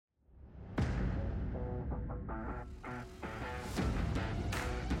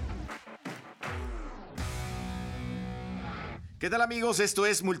¿Qué tal, amigos? Esto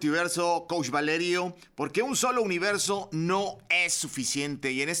es Multiverso Coach Valerio, porque un solo universo no es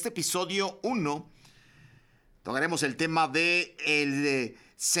suficiente. Y en este episodio 1 tocaremos el tema de el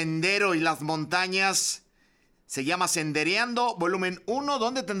sendero y las montañas. Se llama Sendereando, volumen 1,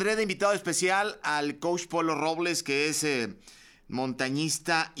 donde tendré de invitado especial al coach Polo Robles, que es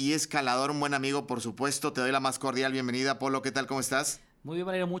montañista y escalador, un buen amigo, por supuesto. Te doy la más cordial bienvenida, Polo. ¿Qué tal? ¿Cómo estás? Muy bien,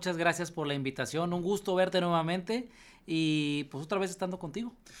 Valerio, muchas gracias por la invitación. Un gusto verte nuevamente y pues otra vez estando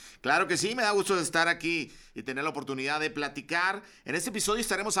contigo. Claro que sí, me da gusto estar aquí y tener la oportunidad de platicar. En este episodio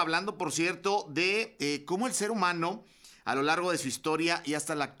estaremos hablando, por cierto, de cómo el ser humano, a lo largo de su historia y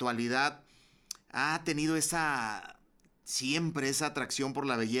hasta la actualidad, ha tenido siempre esa atracción por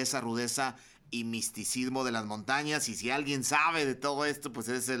la belleza, rudeza y misticismo de las montañas. Y si alguien sabe de todo esto, pues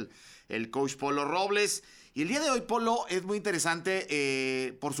es el coach Polo Robles. Y el día de hoy, Polo, es muy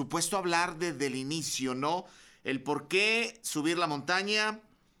interesante, por supuesto, hablar desde el inicio, ¿no? El por qué subir la montaña.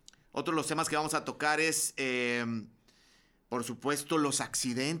 Otro de los temas que vamos a tocar es, por supuesto, los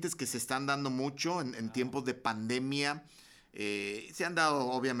accidentes que se están dando mucho en tiempos de pandemia. Se han dado,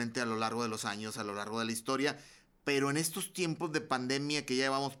 obviamente, a lo largo de los años, a lo largo de la historia. Pero en estos tiempos de pandemia, que ya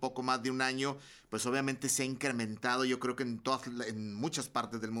llevamos poco más de un año, pues obviamente se ha incrementado, yo creo que en muchas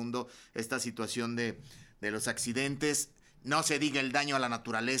partes del mundo, esta situación de los accidentes. No se diga el daño a la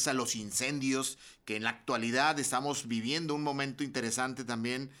naturaleza, los incendios, que en la actualidad estamos viviendo un momento interesante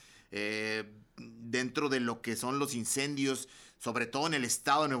también dentro de lo que son los incendios, sobre todo en el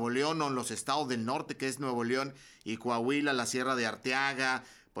estado de Nuevo León o en los estados del norte, que es Nuevo León y Coahuila, la Sierra de Arteaga,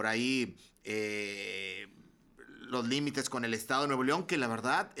 por ahí los límites con el estado de Nuevo León, que la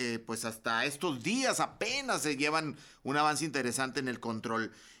verdad, pues hasta estos días apenas se llevan un avance interesante en el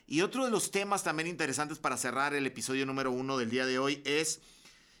control. Y otro de los temas también interesantes para cerrar el episodio número 1 del día de hoy es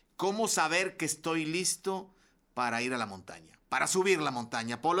cómo saber que estoy listo para ir a la montaña, para subir la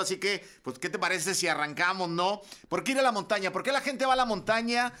montaña, Polo. Así que, pues, ¿qué te parece si arrancamos, no? ¿Por qué ir a la montaña? ¿Por qué la gente va a la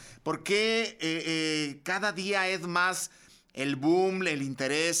montaña? ¿Por qué cada día es más el boom, el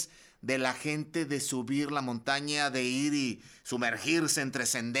interés de la gente de subir la montaña, de ir y sumergirse entre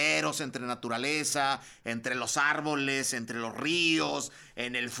senderos, entre naturaleza, entre los árboles, entre los ríos,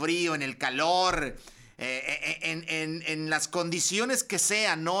 en el frío, en el calor, en las condiciones que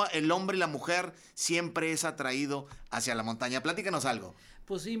sean, ¿no? El hombre y la mujer siempre es atraído hacia la montaña. Platícanos algo.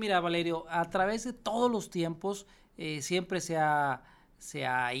 Pues sí, mira, Valerio, a través de todos los tiempos siempre se ha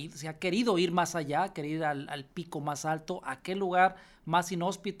querido ir más allá, querer ir al pico más alto, a aquel lugar más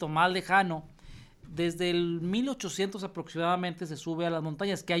inhóspito, más lejano. Desde el 1800 aproximadamente se sube a las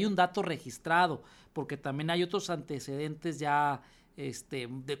montañas, que hay un dato registrado, porque también hay otros antecedentes ya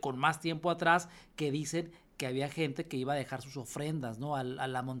con más tiempo atrás que dicen que había gente que iba a dejar sus ofrendas, ¿no? a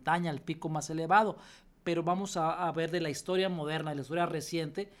la montaña, al pico más elevado. Pero vamos a ver de la historia moderna, de la historia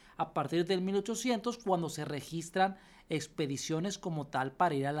reciente, a partir del 1800, cuando se registran expediciones como tal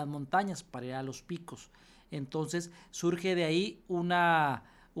para ir a las montañas, para ir a los picos. Entonces surge de ahí una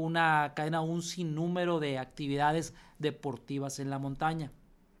cadena, un sinnúmero de actividades deportivas en la montaña,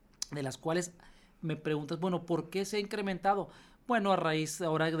 de las cuales me preguntas, bueno, ¿por qué se ha incrementado? Bueno, a raíz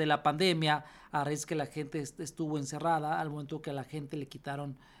ahora de la pandemia, a raíz que la gente estuvo encerrada, al momento que a la gente le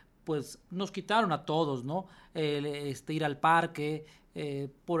quitaron, pues nos quitaron a todos, ¿no? Ir al parque,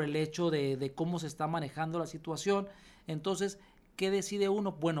 por el hecho de cómo se está manejando la situación. Entonces, ¿qué decide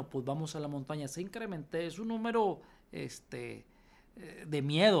uno? Bueno, pues vamos a la montaña. Se incrementa, es un número de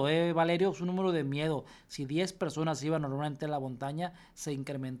miedo, Valerio, es un número de miedo. Si 10 personas iban normalmente a la montaña, se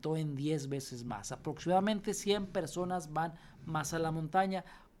incrementó en 10 veces más. Aproximadamente 100 personas van más a la montaña.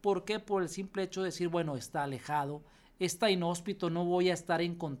 ¿Por qué? Por el simple hecho de decir, bueno, está alejado, está inhóspito, no voy a estar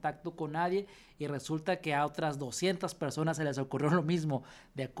en contacto con nadie, y resulta que a otras 200 personas se les ocurrió lo mismo,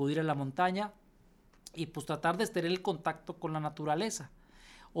 de acudir a la montaña y pues tratar de tener el contacto con la naturaleza.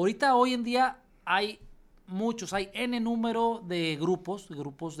 Hoy en día hay N número de grupos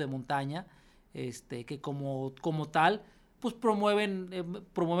de montaña, que como tal, pues promueven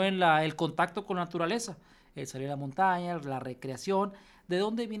el contacto con la naturaleza, el salir a la montaña, la recreación. ¿De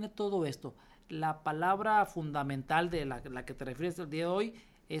dónde viene todo esto? La palabra fundamental de la que te refieres el día de hoy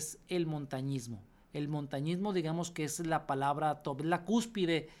es el montañismo. El montañismo, digamos que es la palabra top, la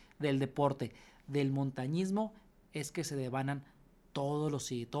cúspide del deporte. Del montañismo es que se devanan todos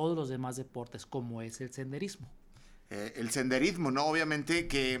los demás deportes, como es el senderismo. El senderismo, ¿no? Obviamente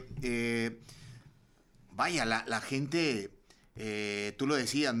que, vaya, la gente, tú lo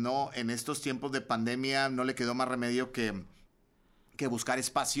decías, ¿no? En estos tiempos de pandemia no le quedó más remedio que buscar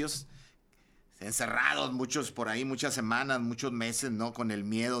espacios encerrados, muchos por ahí, muchas semanas, muchos meses, ¿no? Con el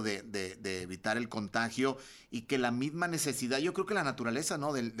miedo de evitar el contagio y que la misma necesidad, yo creo que la naturaleza,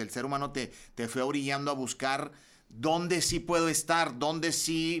 ¿no? Del ser humano te fue orillando a buscar dónde sí puedo estar, dónde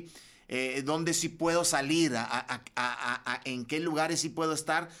sí puedo salir, en qué lugares sí puedo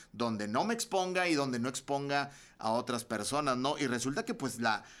estar, donde no me exponga y donde no exponga a otras personas, ¿no? Y resulta que pues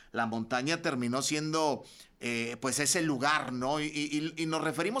la montaña terminó siendo pues ese lugar, ¿no? Y nos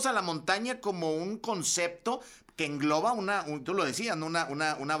referimos a la montaña como un concepto que engloba tú lo decías, ¿no?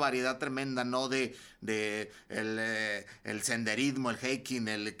 una variedad tremenda, ¿no? De el senderismo, el hiking,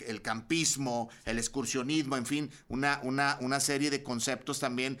 el campismo, el excursionismo, en fin, una serie de conceptos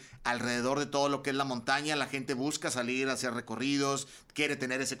también alrededor de todo lo que es la montaña. La gente busca salir a hacer recorridos, quiere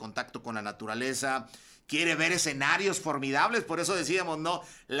tener ese contacto con la naturaleza, quiere ver escenarios formidables, por eso decíamos, ¿no?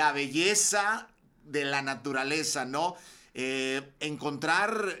 La belleza de la naturaleza, ¿no?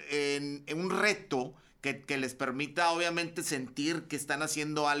 Encontrar en un reto que les permita obviamente sentir que están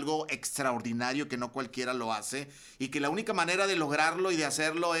haciendo algo extraordinario que no cualquiera lo hace y que la única manera de lograrlo y de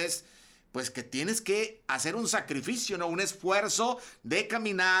hacerlo es pues que tienes que hacer un sacrificio, ¿no? Un esfuerzo de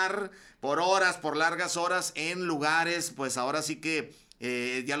caminar por horas, por largas horas en lugares, pues ahora sí que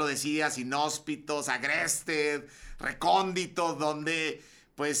ya lo decías, inhóspitos, agrestes, recónditos, donde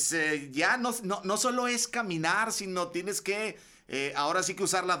pues ya no solo es caminar, sino tienes que ahora sí que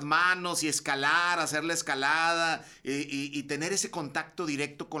usar las manos y escalar, hacer la escalada y tener ese contacto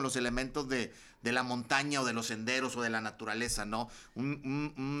directo con los elementos de la montaña o de los senderos o de la naturaleza, ¿no?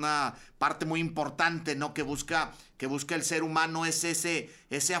 Una parte muy importante, ¿no? Que busca el ser humano es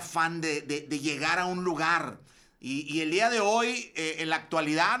ese afán de llegar a un lugar. Y el día de hoy, en la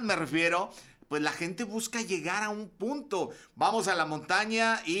actualidad me refiero, pues la gente busca llegar a un punto. Vamos a la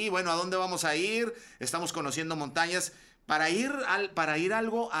montaña y bueno, ¿a dónde vamos a ir? Estamos conociendo montañas. Para ir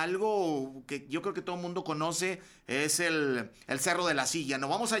algo que yo creo que todo el mundo conoce es el Cerro de la Silla. Nos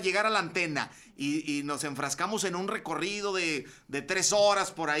vamos a llegar a la antena y nos enfrascamos en un recorrido de 3 horas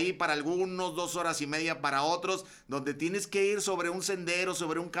por ahí para algunos, 2 horas y media para otros, donde tienes que ir sobre un sendero,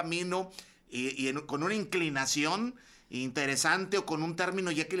 sobre un camino con una inclinación interesante o con un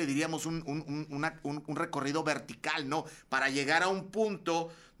término ya que le diríamos un recorrido vertical, ¿no? Para llegar a un punto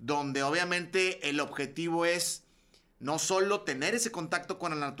donde obviamente el objetivo es no solo tener ese contacto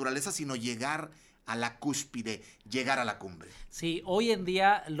con la naturaleza, sino llegar a la cúspide, llegar a la cumbre. Sí, hoy en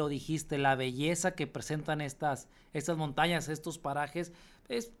día lo dijiste, la belleza que presentan estas montañas, estos parajes,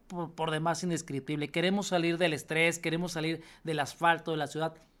 es por demás indescriptible. Queremos salir del estrés, queremos salir del asfalto de la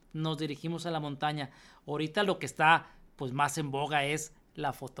ciudad, nos dirigimos a la montaña. Ahorita lo que está pues más en boga es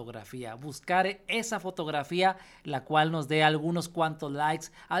la fotografía, buscar esa fotografía la cual nos dé algunos cuantos likes,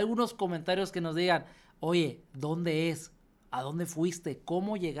 algunos comentarios que nos digan, oye, ¿dónde es? ¿A dónde fuiste?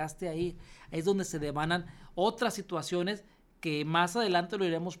 ¿Cómo llegaste ahí? Es donde se devanan otras situaciones que más adelante lo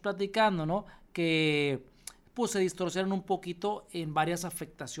iremos platicando, ¿no? Que pues se distorsionan un poquito en varias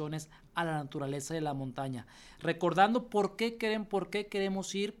afectaciones a la naturaleza de la montaña. Recordando por qué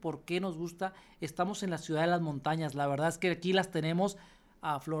queremos ir, por qué nos gusta. Estamos en la ciudad de las montañas. La verdad es que aquí las tenemos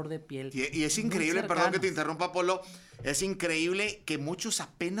a flor de piel. Y es increíble, perdón que te interrumpa, Polo, es increíble que muchos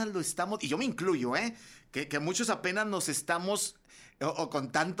apenas lo estamos, y yo me incluyo, que muchos apenas nos estamos, o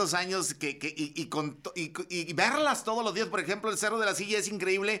con tantos años, y verlas todos los días, por ejemplo, el Cerro de la Silla, es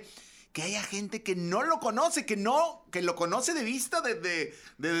increíble que haya gente que no lo conoce, que lo conoce de vista desde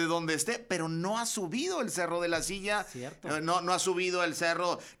donde esté, pero no ha subido el Cerro de la Silla. No ha subido el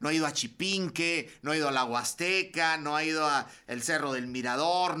cerro, no ha ido a Chipinque, no ha ido a la Huasteca, no ha ido al Cerro del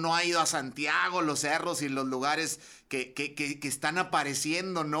Mirador, no ha ido a Santiago, los cerros y los lugares que están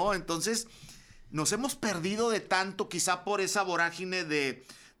apareciendo, ¿no? Entonces, nos hemos perdido de tanto, quizá por esa vorágine de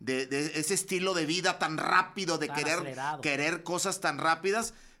ese estilo de vida tan rápido, de querer cosas tan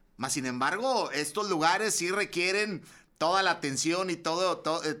rápidas. Más sin embargo, estos lugares sí requieren toda la atención y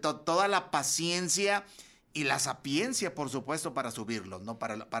toda la paciencia y la sapiencia, por supuesto, para subirlos, ¿no?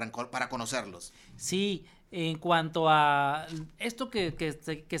 Para conocerlos. Sí, en cuanto a esto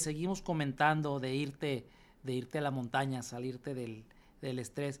que seguimos comentando de irte a la montaña, salirte del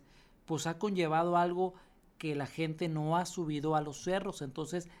estrés, pues ha conllevado algo que la gente no ha subido a los cerros.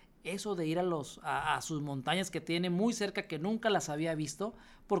 Entonces, eso de ir a sus montañas que tiene muy cerca, que nunca las había visto,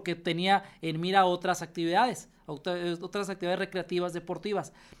 porque tenía en mira otras actividades recreativas,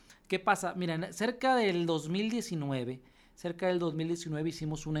 deportivas. ¿Qué pasa? Miren, cerca del 2019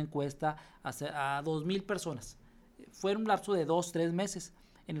 hicimos una encuesta a 2,000 personas. Fue un lapso de 2-3 meses,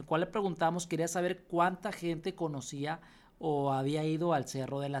 en el cual le preguntamos, quería saber cuánta gente conocía o había ido al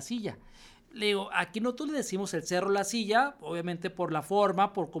Cerro de la Silla. Le digo, aquí nosotros le decimos el Cerro La Silla, obviamente por la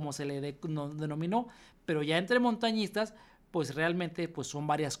forma, por cómo se le denominó, pero ya entre montañistas, pues realmente pues son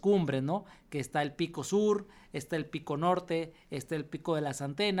varias cumbres, ¿no? Que está el Pico Sur, está el Pico Norte, está el Pico de las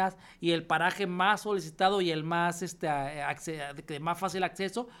Antenas, y el paraje más solicitado y el más, de más fácil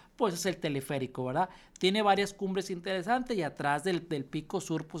acceso, pues es el teleférico, ¿verdad? Tiene varias cumbres interesantes y atrás del Pico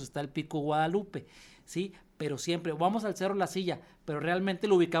Sur, pues está el Pico Guadalupe, ¿sí? Pero siempre vamos al Cerro La Silla, pero realmente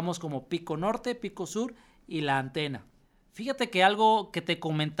lo ubicamos como Pico Norte, Pico Sur y La Antena. Fíjate que algo que te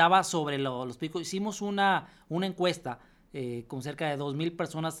comentaba sobre los picos, hicimos una encuesta con cerca de 2,000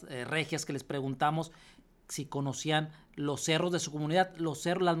 personas regias que les preguntamos si conocían los cerros de su comunidad, los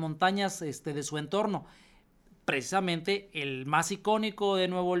cerros, las montañas de su entorno. Precisamente el más icónico de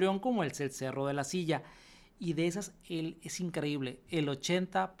Nuevo León como es el Cerro de la Silla. Y de esas es increíble, el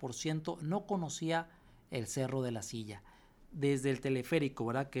 80% no conocía el Cerro de la Silla, desde el teleférico,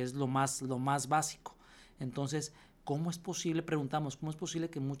 ¿verdad? Que es lo más básico. Entonces, ¿cómo es posible? Preguntamos, ¿cómo es posible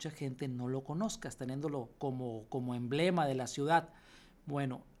que mucha gente no lo conozca, teniéndolo como emblema de la ciudad?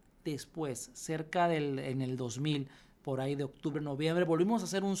 Bueno, después, en el 2000, por ahí de octubre, noviembre, volvimos a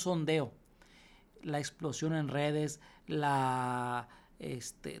hacer un sondeo. La explosión en redes,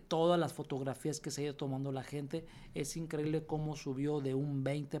 todas las fotografías que se ha ido tomando la gente, es increíble cómo subió de un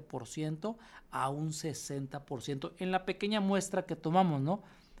 20% a un 60% en la pequeña muestra que tomamos, ¿no?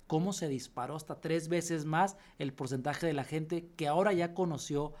 Cómo se disparó hasta 3 veces más el porcentaje de la gente que ahora ya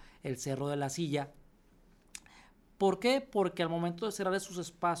conoció el Cerro de la Silla. ¿Por qué? Porque al momento de cerrar sus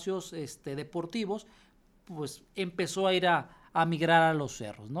espacios deportivos, pues empezó a ir a migrar a los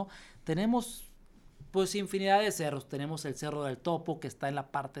cerros, ¿no? Tenemos pues infinidad de cerros. Tenemos el Cerro del Topo, que está en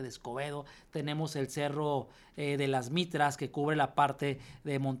la parte de Escobedo. Tenemos el Cerro de las Mitras, que cubre la parte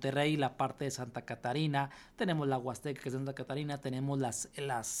de Monterrey y la parte de Santa Catarina. Tenemos la Huasteca, que es Santa Catarina. Tenemos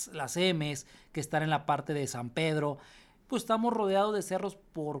las Emes, que están en la parte de San Pedro. Pues estamos rodeados de cerros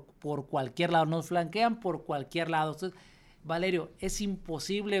por cualquier lado. Nos flanquean por cualquier lado. Entonces, Valerio, es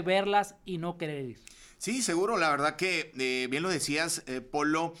imposible verlas y no querer ir. Sí, seguro. La verdad que bien lo decías,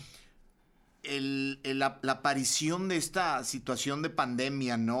 Polo. La aparición de esta situación de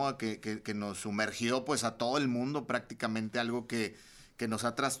pandemia, ¿no? Que nos sumergió pues a todo el mundo prácticamente, algo que nos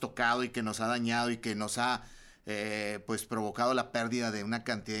ha trastocado y que nos ha dañado y que nos ha pues provocado la pérdida de una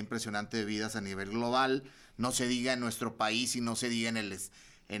cantidad impresionante de vidas a nivel global, no se diga en nuestro país y no se diga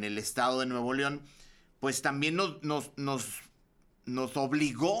en el estado de Nuevo León, pues también nos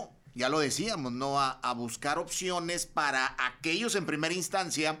obligó, ya lo decíamos, ¿no? A buscar opciones para aquellos en primera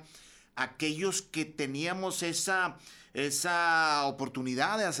instancia, aquellos que teníamos esa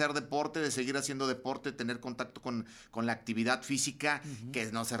oportunidad de hacer deporte, de seguir haciendo deporte, tener contacto con la actividad física,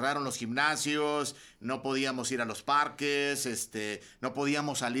 que nos cerraron los gimnasios, no podíamos ir a los parques, no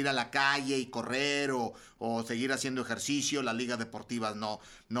podíamos salir a la calle y correr o seguir haciendo ejercicio, las ligas deportivas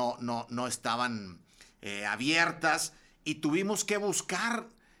no estaban abiertas y tuvimos que buscar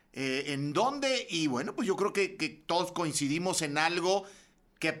en dónde, y bueno, pues yo creo que todos coincidimos en algo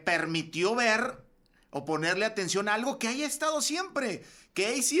que permitió ver o ponerle atención a algo que haya estado siempre, que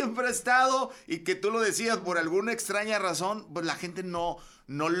ahí siempre ha estado y que tú lo decías, por alguna extraña razón, pues la gente no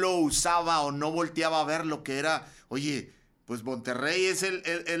lo usaba o no volteaba a ver lo que era. Oye, pues Monterrey es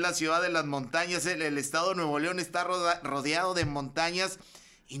la ciudad de las montañas, el estado de Nuevo León está rodeado de montañas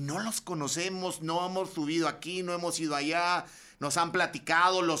y no los conocemos, no hemos subido aquí, no hemos ido allá. Nos han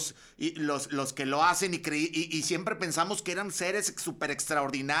platicado los que lo hacen y siempre pensamos que eran seres súper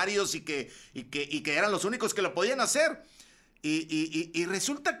extraordinarios y que eran los únicos que lo podían hacer. Y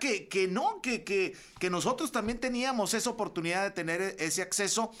resulta que no, que nosotros también teníamos esa oportunidad de tener ese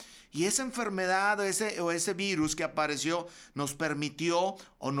acceso y esa enfermedad o ese virus que apareció nos permitió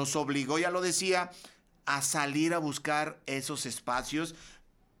o nos obligó, ya lo decía, a salir a buscar esos espacios.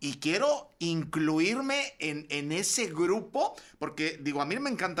 Y quiero incluirme en ese grupo, porque digo, a mí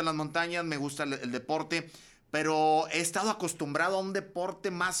me encantan las montañas, me gusta el deporte, pero he estado acostumbrado a un deporte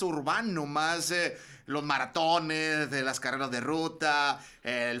más urbano, más los maratones, de las carreras de ruta,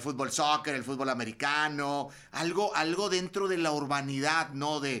 el fútbol soccer, el fútbol americano, algo dentro de la urbanidad,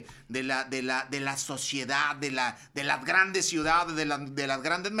 ¿no? De la sociedad, de las grandes ciudades, de las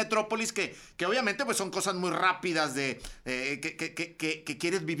grandes metrópolis, que obviamente pues son cosas muy rápidas, que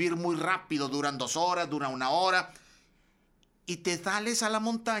quieres vivir muy rápido, duran 2 horas, dura 1 hora. Y te sales a la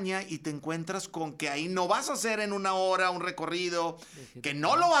montaña y te encuentras con que ahí no vas a hacer en 1 hora un recorrido, que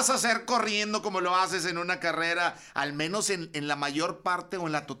no lo vas a hacer corriendo como lo haces en una carrera, al menos en la mayor parte o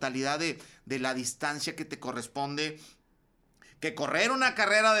en la totalidad de la distancia que te corresponde, que correr una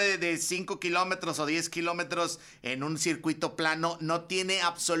carrera de 5 kilómetros o 10 kilómetros en un circuito plano no tiene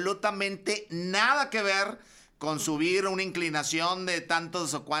absolutamente nada que ver con subir una inclinación de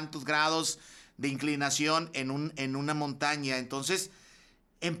tantos o cuantos grados de inclinación en una montaña. Entonces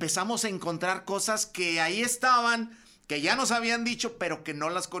empezamos a encontrar cosas que ahí estaban, que ya nos habían dicho, pero que no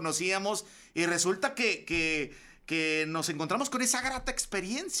las conocíamos. Y resulta que nos encontramos con esa grata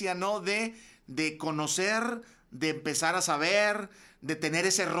experiencia, ¿no? De conocer, de empezar a saber, de tener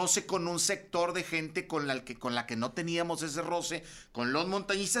ese roce con un sector de gente con la que no teníamos ese roce, con los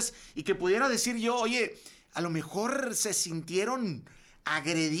montañistas, y que pudiera decir yo, oye, a lo mejor se sintieron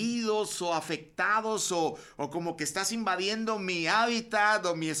agredidos o afectados o como que estás invadiendo mi hábitat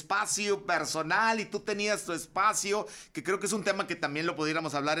o mi espacio personal y tú tenías tu espacio, que creo que es un tema que también lo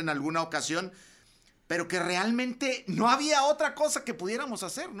pudiéramos hablar en alguna ocasión, pero que realmente no había otra cosa que pudiéramos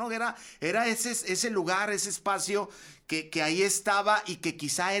hacer, ¿no? Era ese lugar, ese espacio que ahí estaba y que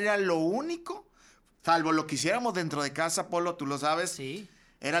quizá era lo único, salvo lo que hiciéramos dentro de casa, Polo, tú lo sabes. Sí.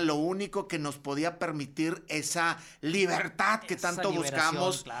 Era lo único que nos podía permitir esa libertad que tanto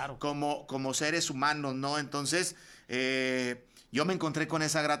buscamos, claro, como seres humanos, ¿no? Entonces, yo me encontré con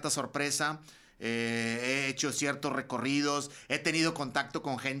esa grata sorpresa. He hecho ciertos recorridos, he tenido contacto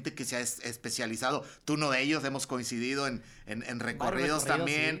con gente que se ha especializado. Tú uno de ellos, hemos coincidido en recorridos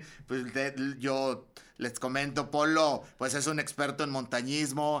también. Sí. Pues yo les comento, Polo, pues es un experto en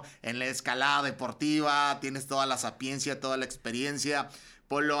montañismo, en la escalada deportiva, tienes toda la sapiencia, toda la experiencia.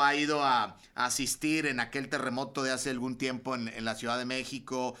 Polo ha ido a asistir en aquel terremoto de hace algún tiempo en la Ciudad de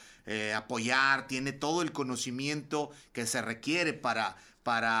México, apoyar, tiene todo el conocimiento que se requiere para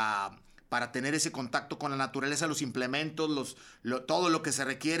tener ese contacto con la naturaleza, los implementos, todo lo que se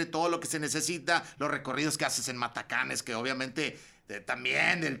requiere, todo lo que se necesita, los recorridos que haces en Matacanes, que obviamente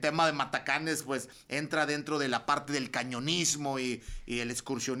también el tema de Matacanes pues entra dentro de la parte del cañonismo y el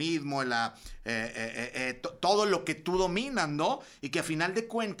excursionismo, todo lo que tú dominas, ¿no? Y que a final de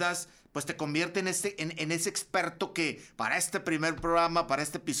cuentas pues te convierte en ese experto que para este primer programa, para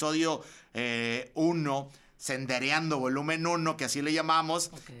este episodio 1, Sendereando, volumen 1, que así le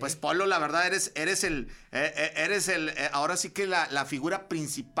llamamos, okay. Pues Polo, la verdad eres el ahora sí que la figura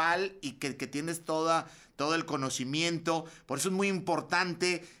principal y que tienes todo el conocimiento. Por eso es muy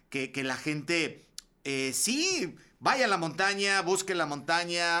importante que la gente sí vaya a la montaña, busque la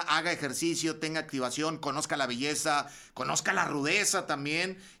montaña, haga ejercicio, tenga activación, conozca la belleza, conozca la rudeza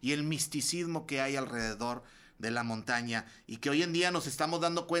también y el misticismo que hay alrededor de la montaña. Y que hoy en día nos estamos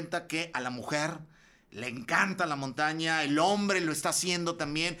dando cuenta que a la mujer le encanta la montaña, el hombre lo está haciendo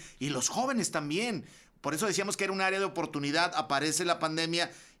también y los jóvenes también. Por eso decíamos que era un área de oportunidad. Aparece la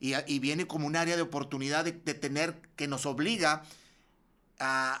pandemia y viene como un área de oportunidad de tener, que nos obliga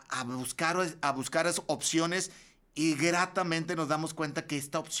a buscar esas opciones, y gratamente nos damos cuenta que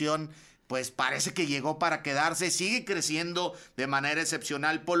esta opción pues parece que llegó para quedarse, sigue creciendo de manera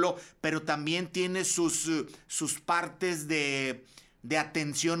excepcional, Polo, pero también tiene sus partes de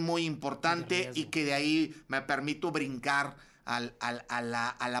atención muy importante, y que de ahí me permito brincar a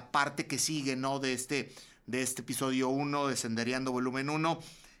la parte que sigue, ¿no? de este episodio 1 de Sendereando volumen 1,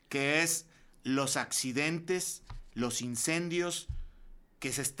 que es los accidentes, los incendios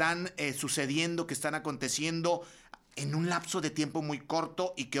que se están sucediendo, que están aconteciendo en un lapso de tiempo muy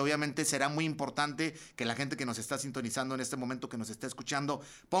corto, y que obviamente será muy importante que la gente que nos está sintonizando en este momento, que nos está escuchando,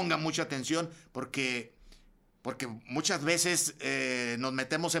 ponga mucha atención, porque muchas veces nos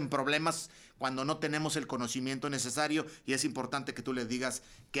metemos en problemas cuando no tenemos el conocimiento necesario, y es importante que tú les digas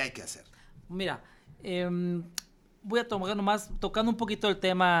qué hay que hacer. Mira, voy a tomar nomás, tocando un poquito el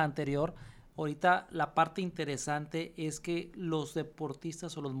tema anterior. Ahorita la parte interesante es que los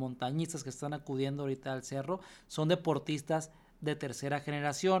deportistas o los montañistas que están acudiendo ahorita al cerro son deportistas de tercera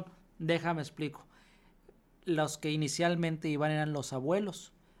generación. Déjame explico. Los que inicialmente iban eran los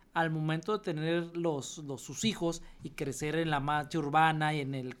abuelos. Al momento de tener sus hijos y crecer en la marcha urbana y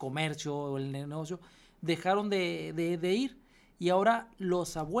en el comercio o el negocio, dejaron de ir. Y ahora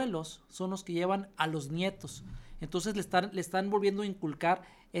los abuelos son los que llevan a los nietos. Entonces le están volviendo a inculcar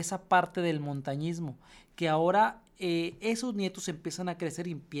esa parte del montañismo, que ahora esos nietos empiezan a crecer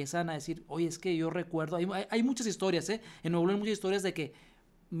y empiezan a decir, oye, es que yo recuerdo, hay muchas historias, en Nuevo León hay muchas historias de que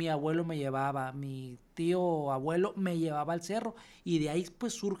mi abuelo me llevaba, mi tío abuelo me llevaba al cerro, y de ahí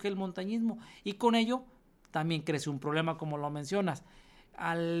pues surge el montañismo, y con ello también crece un problema, como lo mencionas.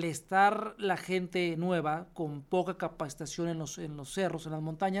 Al estar la gente nueva con poca capacitación en los cerros, en las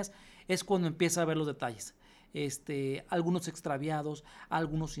montañas, es cuando empieza a ver los detalles. Algunos extraviados,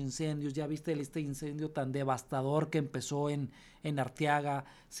 algunos incendios. Ya viste este incendio tan devastador que empezó en Arteaga,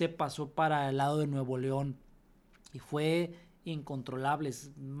 se pasó para el lado de Nuevo León y fue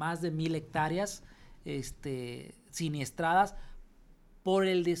incontrolables, más de 1,000 hectáreas siniestradas por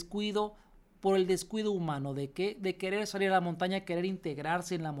el descuido humano de querer salir a la montaña, querer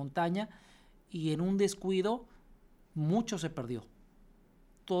integrarse en la montaña, y en un descuido mucho se perdió.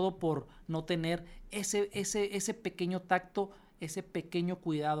 Todo por no tener ese pequeño tacto, ese pequeño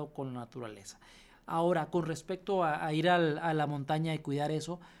cuidado con la naturaleza. Ahora, con respecto a ir a la montaña y cuidar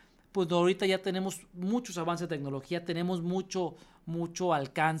eso, pues ahorita ya tenemos muchos avances de tecnología, tenemos mucho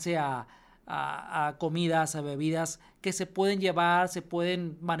alcance a comidas, a bebidas que se pueden llevar, se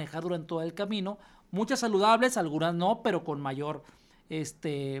pueden manejar durante todo el camino. Muchas saludables, algunas no, pero con mayor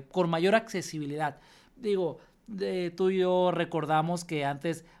accesibilidad. Digo, tú y yo recordamos que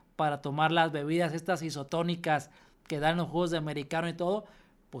antes, para tomar las bebidas estas isotónicas que dan los juegos de americano y todo,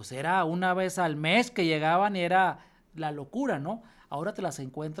 pues era una vez al mes que llegaban y era la locura, ¿no? Ahora te las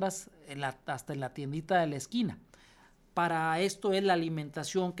encuentras hasta en la tiendita de la esquina. Para esto es la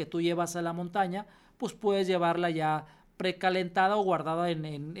alimentación que tú llevas a la montaña, pues puedes llevarla ya precalentada o guardada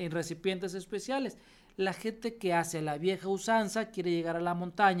en recipientes especiales. La gente que hace la vieja usanza quiere llegar a la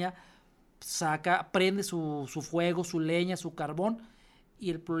montaña, prende su fuego, su leña, su carbón, y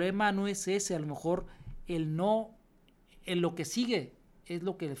el problema no es ese, a lo mejor en lo que sigue es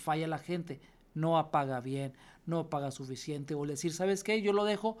lo que le falla a la gente. No apaga bien, no apaga suficiente, o decir, ¿sabes qué? Yo lo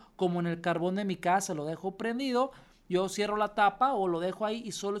dejo como en el carbón de mi casa, lo dejo prendido, yo cierro la tapa o lo dejo ahí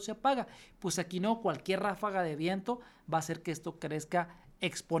y solo se apaga. Pues aquí no, cualquier ráfaga de viento va a hacer que esto crezca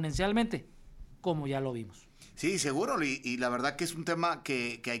exponencialmente, como ya lo vimos. Sí, seguro, y la verdad que es un tema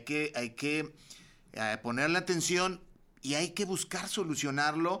que hay que ponerle atención y hay que buscar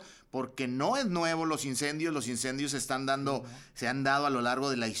solucionarlo, porque no es nuevo los incendios se han dado a lo largo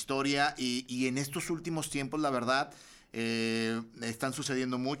de la historia, y en estos últimos tiempos, la verdad, están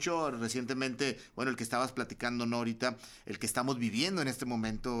sucediendo mucho. Recientemente, bueno, el que estabas platicando, ¿no? Ahorita, el que estamos viviendo en este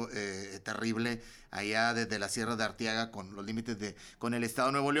momento terrible, allá desde la Sierra de Arteaga, con los límites con el estado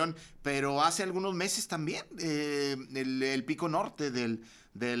de Nuevo León, pero hace algunos meses también, el pico norte del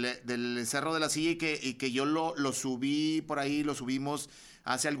Cerro de la Silla, y que yo lo subí por ahí, lo subimos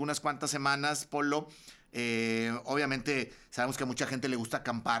hace algunas cuantas semanas, Polo. Obviamente sabemos que a mucha gente le gusta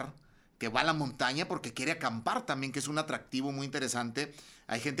acampar, que va a la montaña porque quiere acampar también, que es un atractivo muy interesante.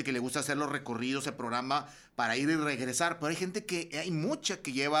 Hay gente que le gusta hacer los recorridos, se programa para ir y regresar, pero hay mucha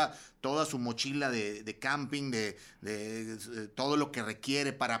que lleva toda su mochila de camping, de todo lo que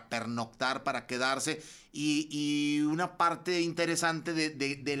requiere para pernoctar, para quedarse, y una parte interesante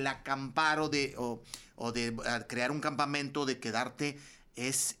del acampar o de crear un campamento, de quedarte,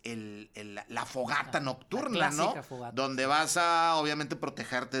 es la fogata nocturna, ¿no? Fogata. Donde vas a, obviamente,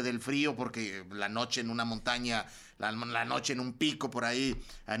 protegerte del frío, porque la noche en una montaña, la noche en un pico por ahí,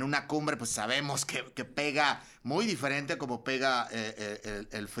 en una cumbre, pues sabemos que pega muy diferente a como pega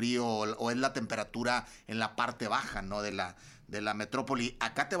el frío o es la temperatura en la parte baja, ¿no? De la metrópoli.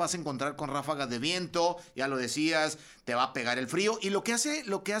 Acá te vas a encontrar con ráfagas de viento, ya lo decías, te va a pegar el frío, y lo que hace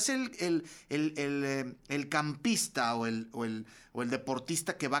el campista o el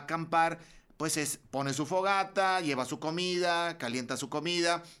deportista que va a acampar, pues pone su fogata, lleva su comida, calienta su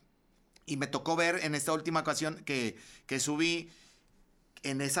comida, y me tocó ver en esta última ocasión que subí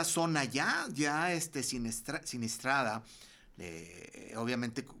en esa zona ya siniestrada,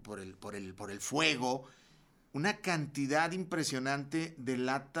 obviamente por el fuego, una cantidad impresionante de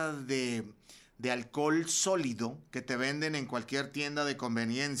latas de alcohol sólido que te venden en cualquier tienda de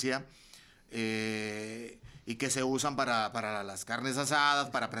conveniencia, y que se usan para las carnes asadas,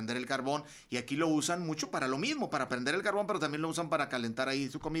 para prender el carbón, y aquí lo usan mucho para lo mismo, para prender el carbón, pero también lo usan para calentar ahí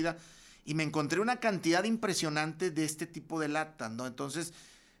su comida, y me encontré una cantidad impresionante de este tipo de latas, ¿no? Entonces,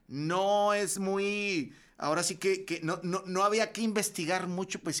 no es muy... Ahora sí que no había que investigar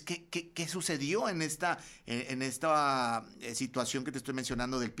mucho, pues, qué sucedió en esta situación que te estoy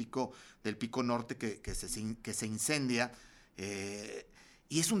mencionando del pico norte que se incendia.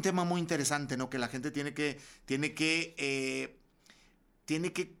 Y es un tema muy interesante, ¿no? Que la gente tiene que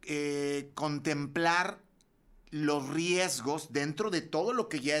contemplar los riesgos dentro de todo lo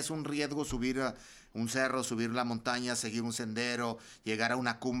que ya es un riesgo. Subir a un cerro, subir la montaña, seguir un sendero, llegar a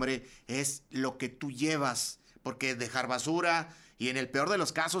una cumbre, es lo que tú llevas, porque dejar basura, y en el peor de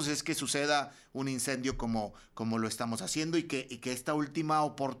los casos es que suceda un incendio como lo estamos haciendo, y que esta última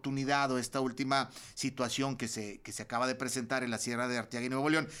oportunidad o esta última situación que se acaba de presentar en la Sierra de Arteaga y Nuevo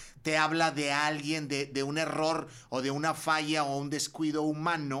León te habla de alguien, de un error o de una falla o un descuido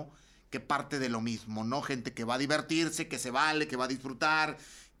humano que parte de lo mismo, ¿no? Gente que va a divertirse, que se vale, que va a disfrutar,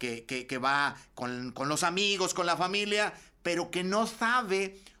 que va con los amigos, con la familia, pero que no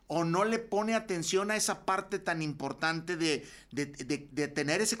sabe o no le pone atención a esa parte tan importante de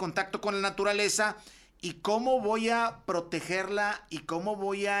tener ese contacto con la naturaleza y cómo voy a protegerla y cómo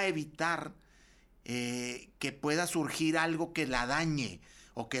voy a evitar que pueda surgir algo que la dañe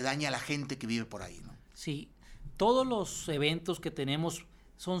o que dañe a la gente que vive por ahí, ¿no? Sí, todos los eventos que tenemos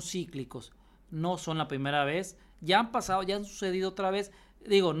son cíclicos, no son la primera vez, ya han pasado, ya han sucedido otra vez.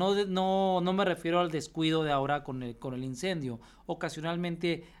 Digo, no me refiero al descuido de ahora con el incendio.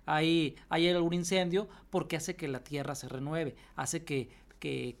 Ocasionalmente hay algún incendio porque hace que la tierra se renueve, hace que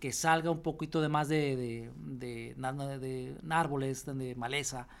salga un poquito de más de árboles, de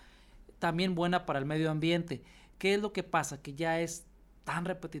maleza. También buena para el medio ambiente. ¿Qué es lo que pasa? Que ya es tan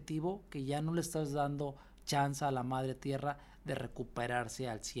repetitivo que ya no le estás dando chance a la madre tierra de recuperarse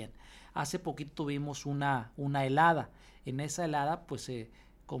al 100. Hace poquito tuvimos una helada. En esa helada, pues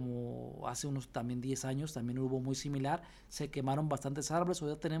como hace unos también 10 años, también hubo muy similar, se quemaron bastantes árboles. Hoy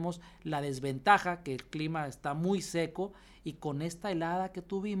ya tenemos la desventaja que el clima está muy seco y con esta helada que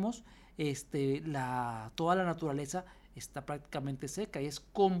tuvimos, toda la naturaleza está prácticamente seca y es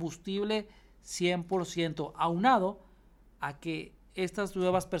combustible 100%, aunado a que estas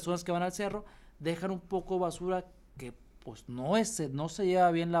nuevas personas que van al cerro dejan un poco de basura que pues no se lleva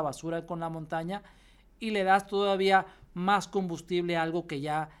bien la basura con la montaña y le das todavía más combustible a algo que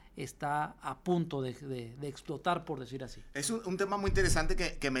ya está a punto de explotar, por decir así. Es un tema muy interesante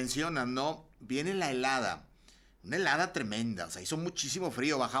que mencionan, ¿no? Viene la helada, una helada tremenda, o sea, hizo muchísimo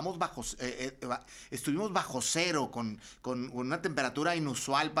frío, estuvimos bajo cero con una temperatura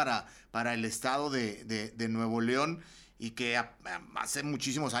inusual para el estado de Nuevo León y que hace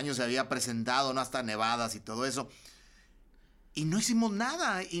muchísimos años se había presentado, ¿no? Hasta nevadas y todo eso. Y no hicimos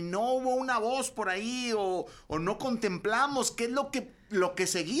nada, y no hubo una voz por ahí, o no contemplamos qué es lo que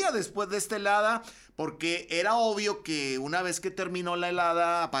seguía después de esta helada, porque era obvio que una vez que terminó la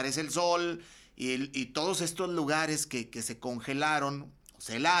helada, aparece el sol, y todos estos lugares que se congelaron, o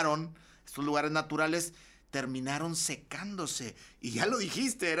se helaron, estos lugares naturales, terminaron secándose. Y ya lo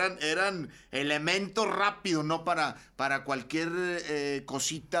dijiste, eran elementos rápidos, ¿no? Para cualquier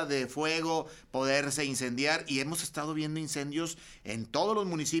cosita de fuego poderse incendiar. Y hemos estado viendo incendios en todos los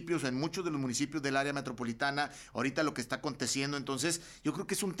municipios, en muchos de los municipios del área metropolitana. Ahorita lo que está aconteciendo. Entonces, yo creo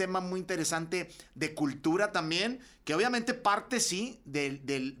que es un tema muy interesante de cultura también, que obviamente parte, sí,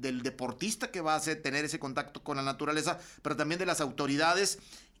 del deportista que va a tener ese contacto con la naturaleza, pero también de las autoridades.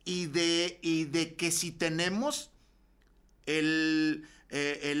 Y de que si tenemos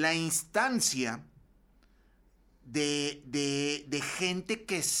la instancia de gente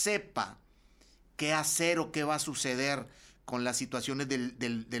que sepa qué hacer o qué va a suceder con las situaciones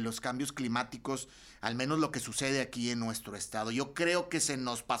de los cambios climáticos, al menos lo que sucede aquí en nuestro estado. Yo creo que se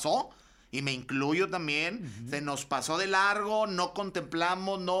nos pasó, y me incluyo también, se nos pasó de largo, no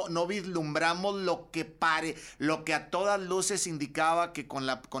contemplamos, no vislumbramos lo que a todas luces indicaba que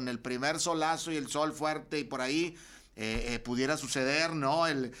con el primer solazo y el sol fuerte y por ahí pudiera suceder, ¿no?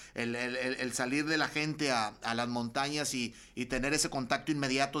 El salir de la gente a las montañas y tener ese contacto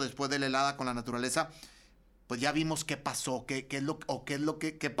inmediato después de la helada con la naturaleza. Pues ya vimos qué pasó, qué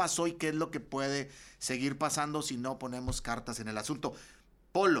pasó y qué es lo que puede seguir pasando si no ponemos cartas en el asunto.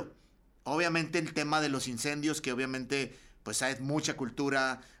 Polo, obviamente el tema de los incendios, que obviamente pues hay mucha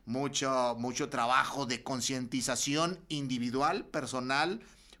cultura, mucho trabajo de concientización individual, personal,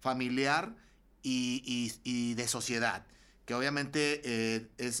 familiar y de sociedad, que obviamente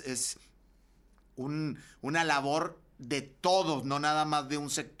es una labor de todos, no nada más de un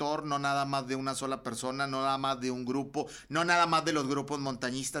sector, no nada más de una sola persona, no nada más de un grupo, no nada más de los grupos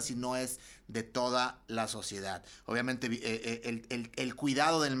montañistas, sino es de toda la sociedad. Obviamente el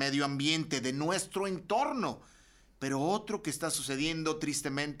cuidado del medio ambiente, de nuestro entorno. Pero otro que está sucediendo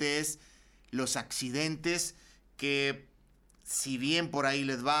tristemente es los accidentes que, si bien por ahí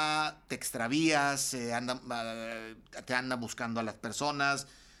les va, te extravías, te andan buscando a las personas,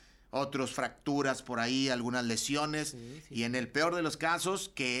 otros fracturas por ahí, algunas lesiones, sí. Y en el peor de los casos,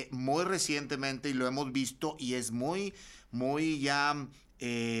 que muy recientemente, y lo hemos visto, y es muy ya,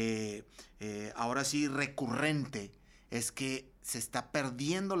 ahora sí, recurrente, es que se está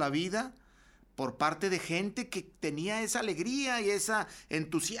perdiendo la vida por parte de gente que tenía esa alegría y ese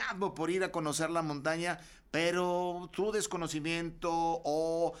entusiasmo por ir a conocer la montaña, pero su desconocimiento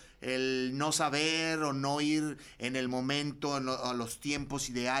o el no saber o no ir en el momento, a los tiempos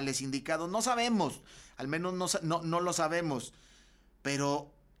ideales indicados, no sabemos, al menos no lo sabemos,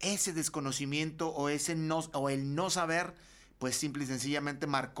 pero ese desconocimiento o el no saber, pues simple y sencillamente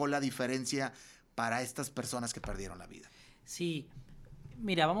marcó la diferencia para estas personas que perdieron la vida. Sí,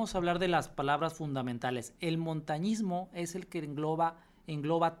 Mira, vamos a hablar de las palabras fundamentales. El montañismo es el que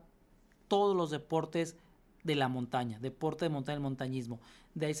engloba todos los deportes de la montaña, deporte de montaña, el montañismo.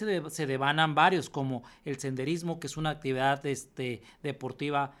 De ahí se devanan varios, como el senderismo, que es una actividad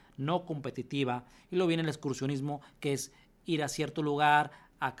deportiva no competitiva, y luego viene el excursionismo, que es ir a cierto lugar,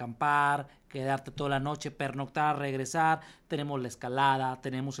 acampar, quedarte toda la noche, pernoctar, regresar. Tenemos la escalada,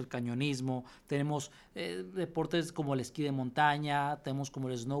 tenemos el cañonismo, tenemos deportes como el esquí de montaña, tenemos como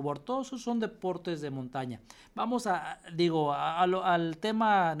el snowboard, todos esos son deportes de montaña. Vamos al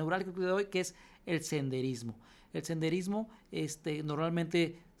tema neurálgico de hoy, que es el senderismo. El senderismo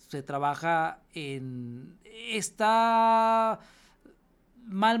normalmente se trabaja está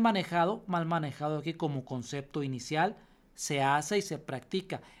mal manejado aquí como concepto inicial, se hace y se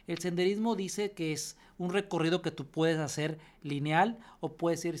practica. El senderismo dice que es un recorrido que tú puedes hacer lineal o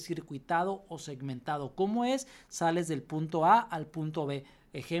puede ser circuitado o segmentado. ¿Cómo es? Sales del punto A al punto B.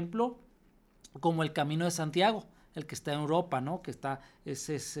 Ejemplo, como el Camino de Santiago, el que está en Europa, ¿no? Que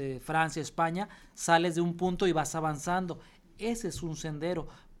es Francia, España. Sales de un punto y vas avanzando. Ese es un sendero.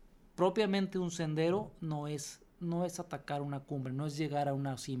 Propiamente un sendero no es atacar una cumbre, no es llegar a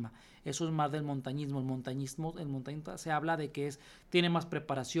una cima. Eso es más del montañismo. El montañismo se habla de que tiene más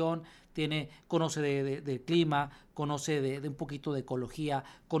preparación, conoce de clima, conoce de un poquito de ecología,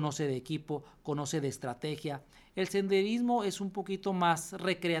 conoce de equipo, conoce de estrategia. El senderismo es un poquito más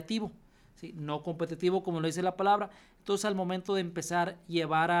recreativo, ¿sí? No competitivo, como lo dice la palabra. Entonces, al momento de empezar a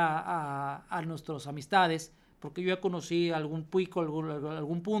llevar a nuestras amistades, porque yo ya conocí algún pico,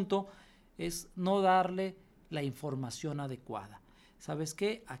 algún punto, es no darle la información adecuada. ¿Sabes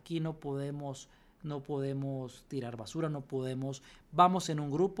qué? Aquí no podemos tirar basura, vamos en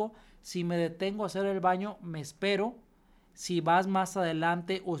un grupo. Si me detengo a hacer el baño, me espero. Si vas más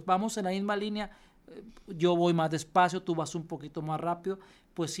adelante o vamos en la misma línea, yo voy más despacio, tú vas un poquito más rápido,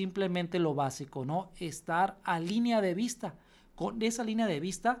 pues simplemente lo básico, ¿no? Estar a línea de vista. Con esa línea de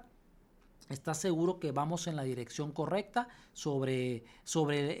vista, ¿estás seguro que vamos en la dirección correcta sobre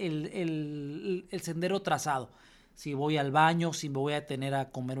el sendero trazado? Si voy al baño, si me voy a detener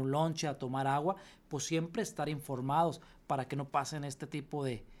a comer un lonche, a tomar agua, pues siempre estar informados para que no pasen este tipo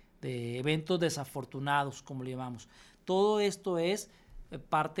de eventos desafortunados, como le llamamos. Todo esto es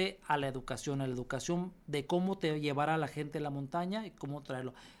parte a la educación de cómo te llevar a la gente a la montaña y cómo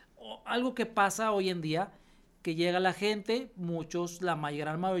traerlo. Algo que pasa hoy en día, que llega la gente, la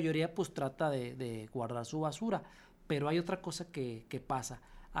gran mayoría pues trata de guardar su basura, pero hay otra cosa que pasa,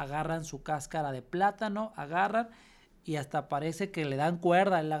 agarran su cáscara de plátano, y hasta parece que le dan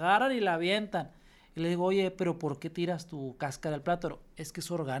cuerda, la agarran y la avientan, y le digo, oye, pero ¿por qué tiras tu cáscara del plátano? Es que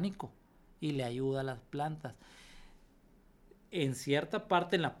es orgánico y le ayuda a las plantas. En cierta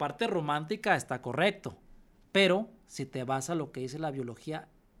parte, en la parte romántica está correcto, pero si te vas a lo que dice la biología,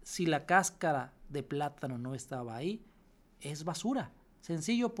 si la cáscara de plátano no estaba ahí, es basura.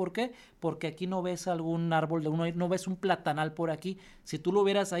 Sencillo, ¿por qué? Porque aquí no ves algún árbol, no ves un platanal por aquí. Si tú lo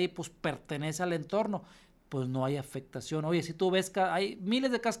vieras ahí, pues pertenece al entorno, pues no hay afectación. Oye, si tú ves, hay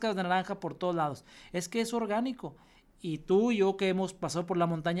miles de cáscaras de naranja por todos lados, es que es orgánico. Y tú y yo que hemos pasado por la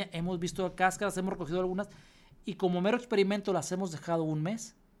montaña, hemos visto cáscaras, hemos recogido algunas, y como mero experimento las hemos dejado un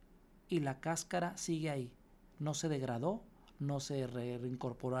mes, y la cáscara sigue ahí. No se degradó, no se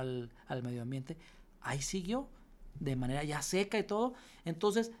reincorporó al medio ambiente, ahí siguió de manera ya seca y todo.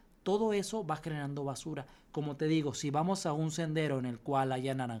 Entonces todo eso va generando basura. Como te digo, si vamos a un sendero en el cual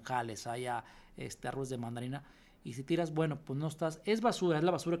haya naranjales, haya árboles de mandarina, y si tiras, bueno, pues no es basura, es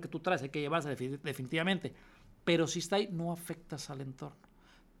la basura que tú traes, hay que llevarse definitivamente, pero si está ahí no afectas al entorno.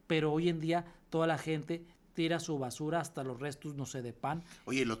 Pero hoy en día toda la gente tira su basura, hasta los restos, no sé, de pan.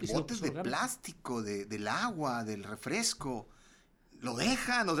 Oye, los botes de plástico, del agua, del refresco, lo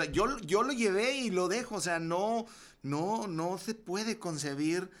dejan, o sea, yo lo llevé y lo dejo, o sea, no se puede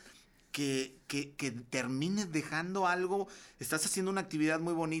concebir que termines dejando algo. Estás haciendo una actividad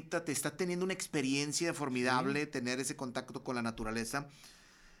muy bonita, te estás teniendo una experiencia formidable, sí, tener ese contacto con la naturaleza,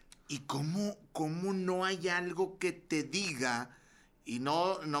 y cómo no hay algo que te diga. Y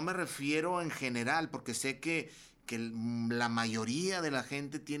no me refiero en general, porque sé que la mayoría de la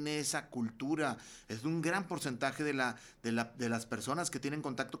gente tiene esa cultura. Es un gran porcentaje de las personas que tienen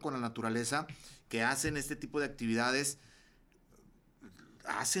contacto con la naturaleza, que hacen este tipo de actividades,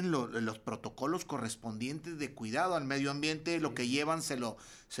 hacen los protocolos correspondientes de cuidado al medio ambiente. Lo que llevan,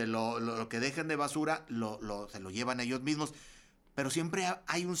 lo que dejan de basura, se lo llevan ellos mismos. Pero siempre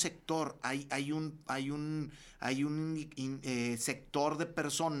hay un sector, hay un sector de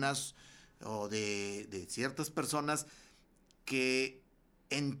personas o de ciertas personas que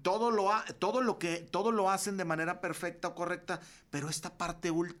en todo lo hacen de manera perfecta o correcta, pero esta parte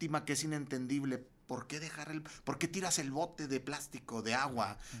última que es inentendible, ¿por qué tiras el bote de plástico, de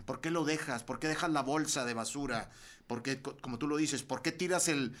agua? ¿Por qué lo dejas? ¿Por qué dejas la bolsa de basura? ¿Por qué, como tú lo dices, por qué tiras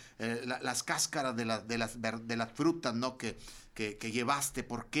las cáscaras de las frutas, ¿no? que llevaste?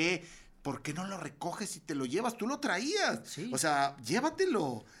 ¿Por qué no lo recoges y te lo llevas? Tú lo traías. Sí. O sea,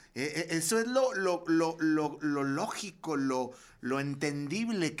 llévatelo. Eso es lo lógico, lo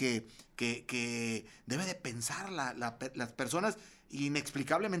entendible que debe de pensar las personas, y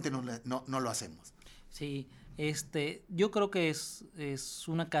inexplicablemente no lo hacemos. Sí, yo creo que es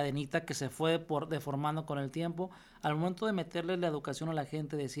una cadenita que se fue deformando con el tiempo. Al momento de meterle la educación a la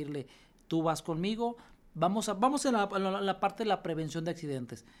gente, decirle, tú vas conmigo, vamos a la parte de la prevención de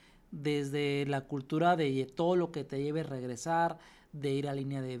accidentes. Desde la cultura de todo lo que te lleve a regresar, de ir a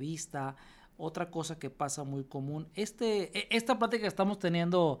línea de vista. Otra cosa que pasa muy común, esta plática que estamos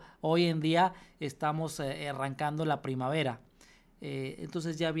teniendo hoy en día, estamos arrancando la primavera.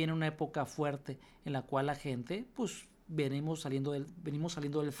 Entonces ya viene una época fuerte en la cual la gente, pues venimos saliendo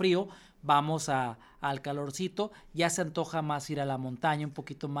del frío, vamos al calorcito, ya se antoja más ir a la montaña un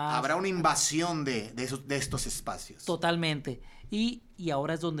poquito más. Habrá una invasión de estos espacios. Totalmente. Y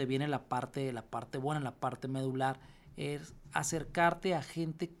ahora es donde viene la parte buena, la parte medular, es acercarte a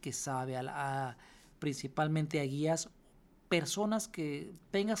gente que sabe, principalmente a guías, personas que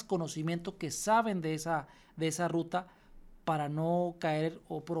tengas conocimiento, que saben de esa ruta, para no caer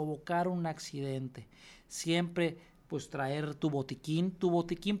o provocar un accidente. Siempre pues traer tu botiquín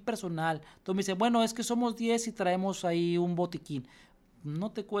personal. Tú me dices, bueno, es que somos 10 y traemos ahí un botiquín.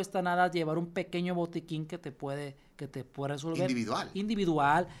 No te cuesta nada llevar un pequeño botiquín que te puede resolver.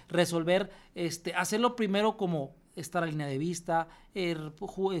 Individual, resolver, hacerlo primero como estar a línea de vista, ir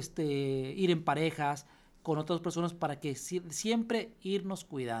en parejas con otras personas, para que siempre irnos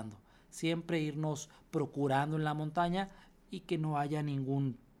cuidando, siempre irnos procurando en la montaña y que no haya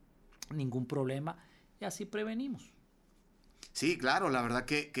ningún problema, y así prevenimos. Sí, claro, la verdad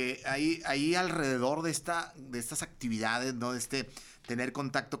que ahí alrededor de estas actividades, ¿no? De tener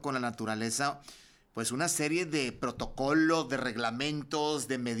contacto con la naturaleza, pues una serie de protocolos, de reglamentos,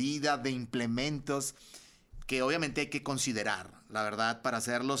 de medidas, de implementos que obviamente hay que considerar, la verdad, para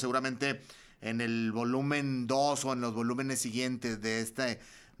hacerlo. Seguramente en el volumen 2 o en los volúmenes siguientes de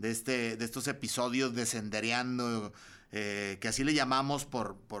estos episodios de Sendereando, que así le llamamos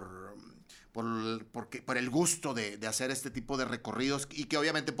por el gusto de hacer este tipo de recorridos, y que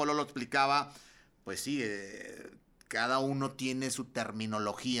obviamente Polo lo explicaba, pues sí, cada uno tiene su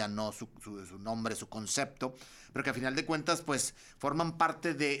terminología, ¿no? Su nombre, su concepto, pero que a final de cuentas pues forman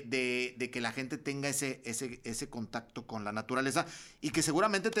parte de que la gente tenga ese contacto con la naturaleza, y que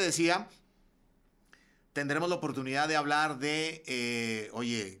seguramente, te decía, tendremos la oportunidad de hablar de,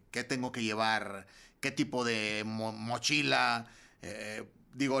 oye, ¿qué tengo que llevar? ¿Qué tipo de mochila?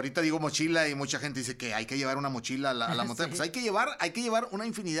 Ahorita digo mochila y mucha gente dice que hay que llevar una mochila a la montaña. Sí. Pues hay que llevar una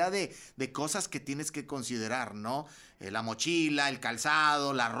infinidad de cosas que tienes que considerar, ¿no? La mochila, el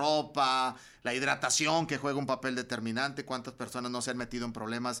calzado, la ropa, la hidratación, que juega un papel determinante. ¿Cuántas personas no se han metido en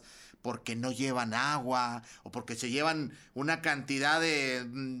problemas porque no llevan agua, o porque se llevan una cantidad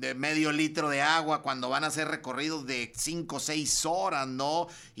de medio litro de agua cuando van a hacer recorridos de 5 o 6 horas, ¿no?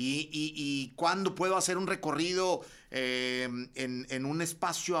 Y ¿cuándo puedo hacer un recorrido en un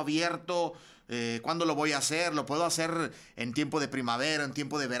espacio abierto? ¿Cuándo lo voy a hacer? ¿Lo puedo hacer en tiempo de primavera, en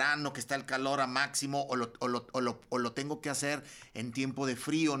tiempo de verano, que está el calor a máximo, o lo tengo que hacer en tiempo de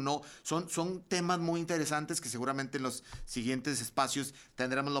frío, ¿no? Son temas muy interesantes que seguramente en los siguientes espacios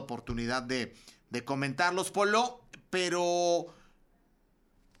tendremos la oportunidad de comentarlos, Polo, pero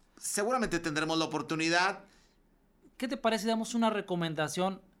seguramente tendremos la oportunidad. ¿Qué te parece si damos una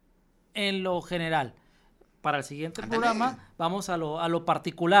recomendación en lo general? Para el siguiente programa vamos a lo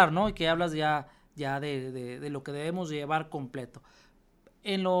particular, ¿no? Y que hablas ya de lo que debemos llevar completo.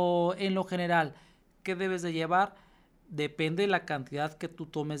 En lo general, ¿qué debes de llevar? Depende de la cantidad que tú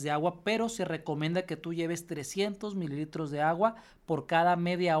tomes de agua, pero se recomienda que tú lleves 300 mililitros de agua por cada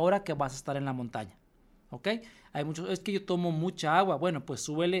media hora que vas a estar en la montaña, ¿ok? Es que yo tomo mucha agua. Bueno, pues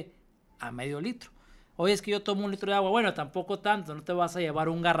súbele a medio litro. Oye, es que yo tomo 1 litro de agua. Bueno, tampoco tanto. No te vas a llevar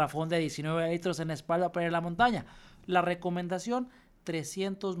un garrafón de 19 litros en la espalda para ir a la montaña. La recomendación,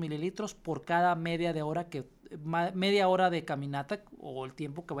 300 mililitros por cada media hora de caminata, o el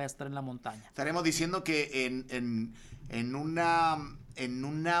tiempo que vaya a estar en la montaña. Estaremos diciendo que en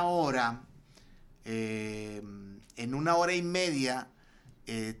una hora y media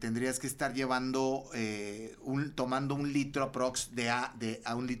tendrías que estar llevando tomando 1 litro aprox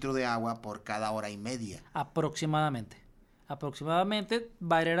a 1 litro de agua por cada hora y media. Aproximadamente. aproximadamente.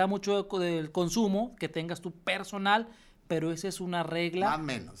 Variará mucho del consumo que tengas tú personal, pero esa es una regla más o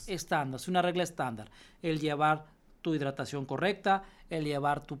menos estándar, es una regla estándar. El llevar tu hidratación correcta, el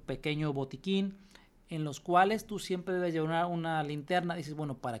llevar tu pequeño botiquín, en los cuales tú siempre debes llevar una linterna. Dices,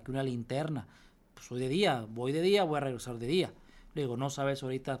 bueno, ¿para qué una linterna? Pues voy de día, voy a regresar de día. Le digo, no sabes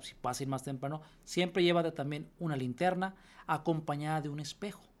ahorita si vas a ir más temprano. Siempre llévate también una linterna acompañada de un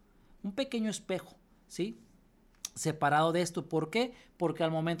espejo, un pequeño espejo, ¿sí? Separado de esto. ¿Por qué? Porque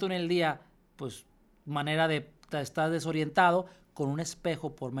al momento en el día, pues, estás desorientado, con un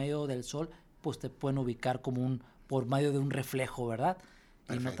espejo por medio del sol, pues te pueden ubicar como por medio de un reflejo, ¿verdad?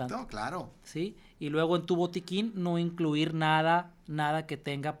 Perfecto, claro. ¿Sí? Y luego en tu botiquín no incluir nada que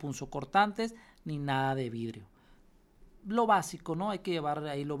tenga punzocortantes ni nada de vidrio. Lo básico, ¿no? Hay que llevar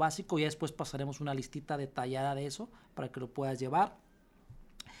ahí lo básico, y después pasaremos una listita detallada de eso para que lo puedas llevar.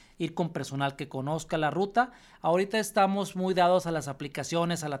 Ir con personal que conozca la ruta. Ahorita estamos muy dados a las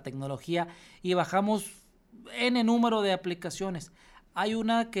aplicaciones, a la tecnología, y bajamos N número de aplicaciones. Hay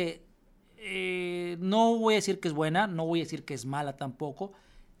una que no voy a decir que es buena, no voy a decir que es mala tampoco.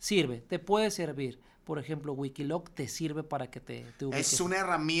 Sirve, te puede servir. Por ejemplo, Wikiloc te sirve para que te ubiques. Es una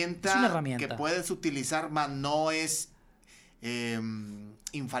herramienta que puedes utilizar, mas no es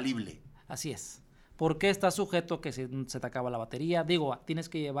infalible. Así es. Porque está sujeto a que se te acaba la batería. Digo, tienes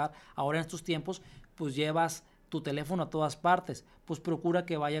que llevar, ahora en estos tiempos, pues llevas tu teléfono a todas partes. Pues procura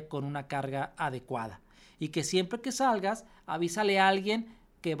que vaya con una carga adecuada. Y que siempre que salgas, avísale a alguien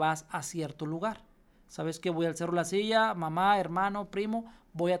que vas a cierto lugar. ¿Sabes que voy al Cerro La Silla? Mamá, hermano, primo,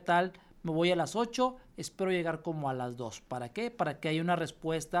 me voy a las 8, espero llegar como a las 2. ¿Para qué? Para que haya una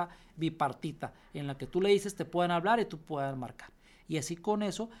respuesta bipartita en la que tú le dices, te puedan hablar y tú puedas marcar. Y así con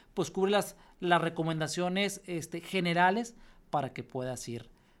eso, pues cubre las recomendaciones generales para que puedes ir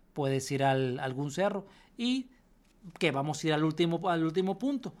a algún cerro. Y que vamos a ir al último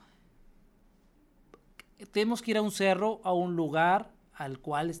punto. Tenemos que ir a un cerro, a un lugar al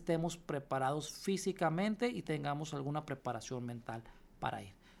cual estemos preparados físicamente y tengamos alguna preparación mental para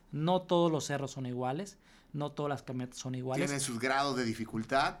ir. No todos los cerros son iguales, no todas las caminatas son iguales. Tienen sus grados de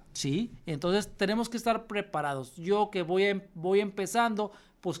dificultad. Sí, entonces tenemos que estar preparados. Yo que voy empezando,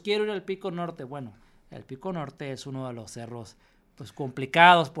 pues quiero ir al Pico Norte. Bueno, el Pico Norte es uno de los cerros pues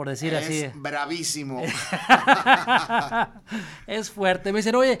complicados, por decir así. Es bravísimo. Es fuerte. Me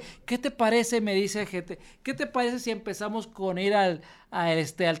dicen, oye, ¿qué te parece? Me dice gente, ¿qué te parece si empezamos con ir al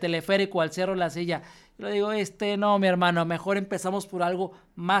teleférico, al Cerro La Silla? Yo le digo, no, mi hermano, mejor empezamos por algo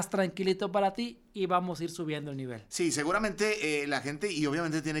más tranquilito para ti y vamos a ir subiendo el nivel. Sí, seguramente la gente, y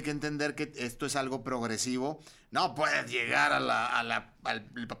obviamente tiene que entender que esto es algo progresivo. No puedes llegar a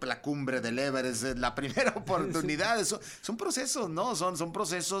la cumbre del Everest en la primera oportunidad. Eso, son procesos, ¿no? Son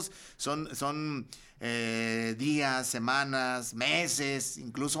procesos, son días, semanas, meses,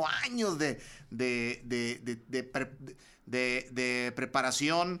 incluso años de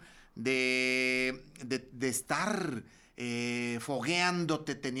preparación, de estar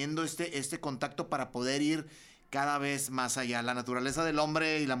fogueándote, teniendo este contacto para poder ir cada vez más allá. La naturaleza del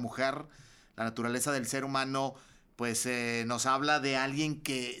hombre y la mujer, la naturaleza del ser humano, pues nos habla de alguien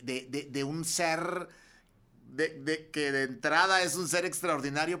de un ser que de entrada es un ser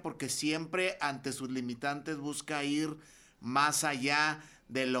extraordinario, porque siempre ante sus limitantes busca ir más allá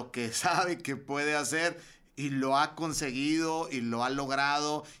de lo que sabe que puede hacer, y lo ha conseguido y lo ha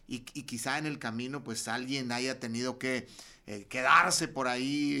logrado, y quizá en el camino pues alguien haya tenido que quedarse por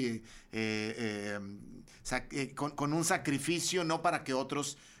ahí con un sacrificio, no para que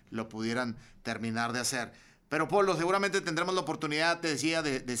otros lo pudieran terminar de hacer. Pero Polo, seguramente tendremos la oportunidad, te decía,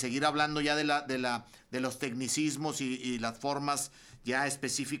 de seguir hablando ya de los tecnicismos y las formas ya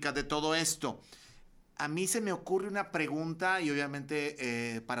específicas de todo esto. A mí se me ocurre una pregunta, y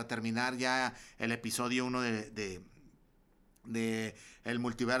obviamente para terminar ya el episodio 1 de El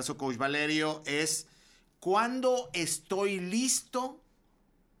Multiverso Coach Valerio, es: ¿cuándo estoy listo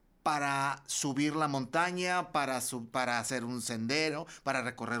para subir la montaña, para hacer un sendero, para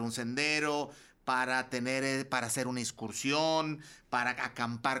recorrer un sendero, para hacer una excursión, para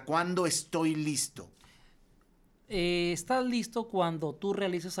acampar? ¿Cuándo estoy listo? Estás listo cuando tú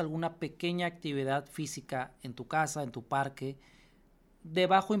realices alguna pequeña actividad física en tu casa, en tu parque, de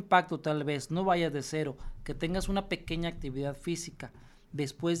bajo impacto tal vez, no vayas de cero, que tengas una pequeña actividad física.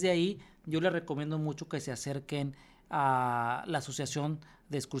 Después de ahí, yo les recomiendo mucho que se acerquen a la Asociación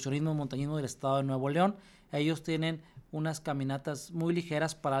de Excursionismo y Montañismo del Estado de Nuevo León. Ellos tienen unas caminatas muy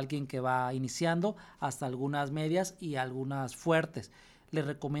ligeras para alguien que va iniciando, hasta algunas medias y algunas fuertes. Les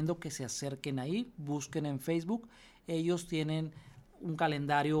recomiendo que se acerquen ahí, busquen en Facebook. Ellos tienen un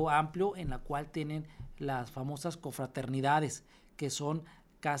calendario amplio en la cual tienen las famosas confraternidades, que son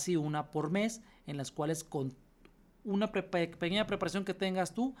casi una por mes, en las cuales con una pequeña preparación que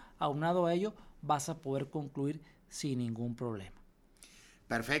tengas tú, aunado a ello, vas a poder concluir sin ningún problema.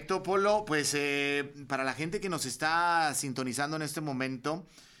 Perfecto, Polo. Pues para la gente que nos está sintonizando en este momento,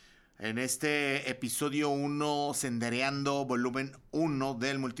 en este episodio 1, Sendereando, volumen 1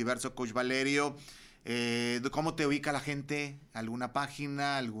 del Multiverso Coach Valerio, ¿cómo te ubica la gente? ¿Alguna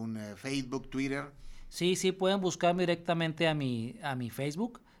página? ¿Algún Facebook, Twitter? Sí, pueden buscarme directamente a mi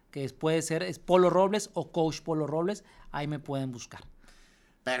Facebook, que puede ser Polo Robles o Coach Polo Robles. Ahí me pueden buscar.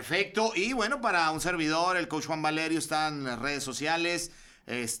 Perfecto. Y bueno, para un servidor, el Coach Juan Valerio está en las redes sociales.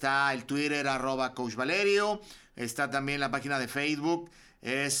 Está el Twitter, @Coach Valerio. Está también la página de Facebook.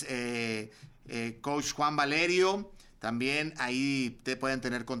 Es Coach Juan Valerio. También ahí te pueden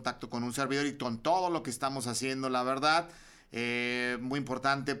tener contacto con un servidor y con todo lo que estamos haciendo, la verdad. Muy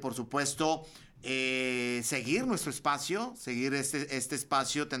importante, por supuesto, seguir nuestro espacio, seguir este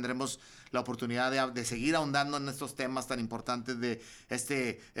espacio. Tendremos la oportunidad de seguir ahondando en estos temas tan importantes de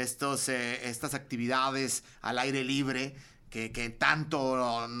estas actividades al aire libre que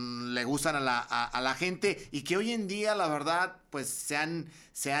tanto le gustan a la gente y que hoy en día, la verdad, pues se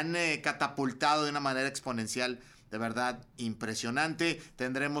han catapultado de una manera exponencial. De verdad, impresionante.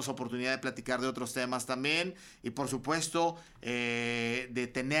 Tendremos oportunidad de platicar de otros temas también. Y por supuesto,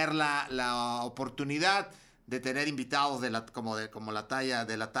 de tener la oportunidad de tener invitados como la talla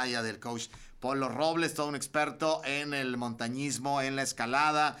del coach Polo Robles, todo un experto en el montañismo, en la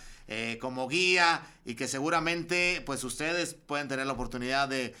escalada, como guía, y que seguramente pues ustedes pueden tener la oportunidad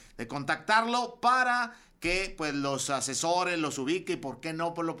de contactarlo para que pues los asesores, los ubique, y por qué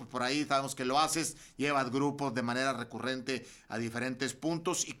no, pues por ahí sabemos que lo haces, llevas grupos de manera recurrente a diferentes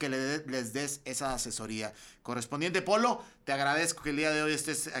puntos y que les des esa asesoría correspondiente. Polo, te agradezco que el día de hoy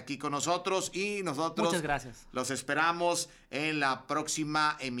estés aquí con nosotros y nosotros muchas gracias. Los esperamos en la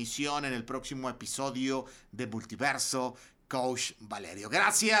próxima emisión, en el próximo episodio de Multiverso Coach Valerio.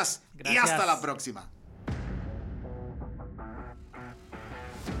 Gracias y hasta la próxima.